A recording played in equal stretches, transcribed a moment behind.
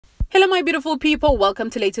Hello my beautiful people, welcome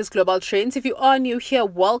to latest global trends. If you are new here,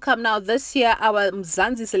 welcome. Now this year our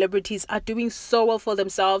Mzansi celebrities are doing so well for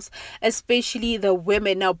themselves, especially the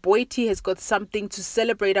women. Now Boity has got something to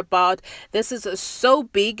celebrate about. This is so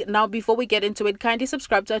big. Now before we get into it, kindly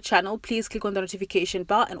subscribe to our channel, please click on the notification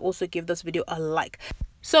bell and also give this video a like.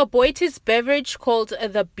 So Boity's beverage called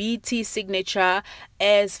the BT Signature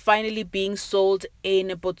is finally being sold in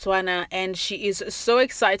Botswana, and she is so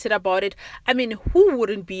excited about it. I mean, who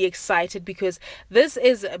wouldn't be excited, because this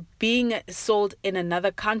is being sold in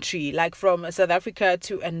another country, like from South Africa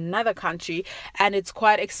to another country, and it's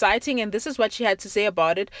quite exciting. And this is what she had to say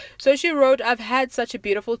about it. So she wrote, "I've had such a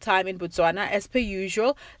beautiful time in Botswana. As per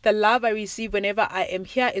usual, the love I receive whenever I am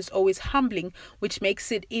here is always humbling, which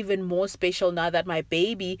makes it even more special now that my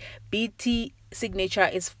baby BT Signature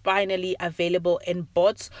is finally available in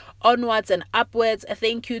Bots onwards and upwards.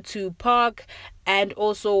 Thank you to Park and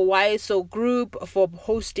also YSO Group for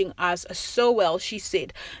hosting us so well," she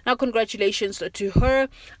said. Now congratulations to her.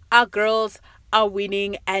 Our girls are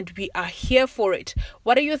winning and we are here for it.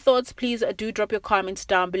 What are your thoughts? Please do drop your comments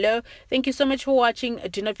down below. Thank you so much for watching.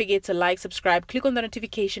 Do not forget to like, subscribe, click on the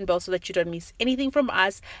notification bell so that you don't miss anything from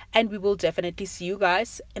us, and we will definitely see you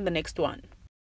guys in the next one.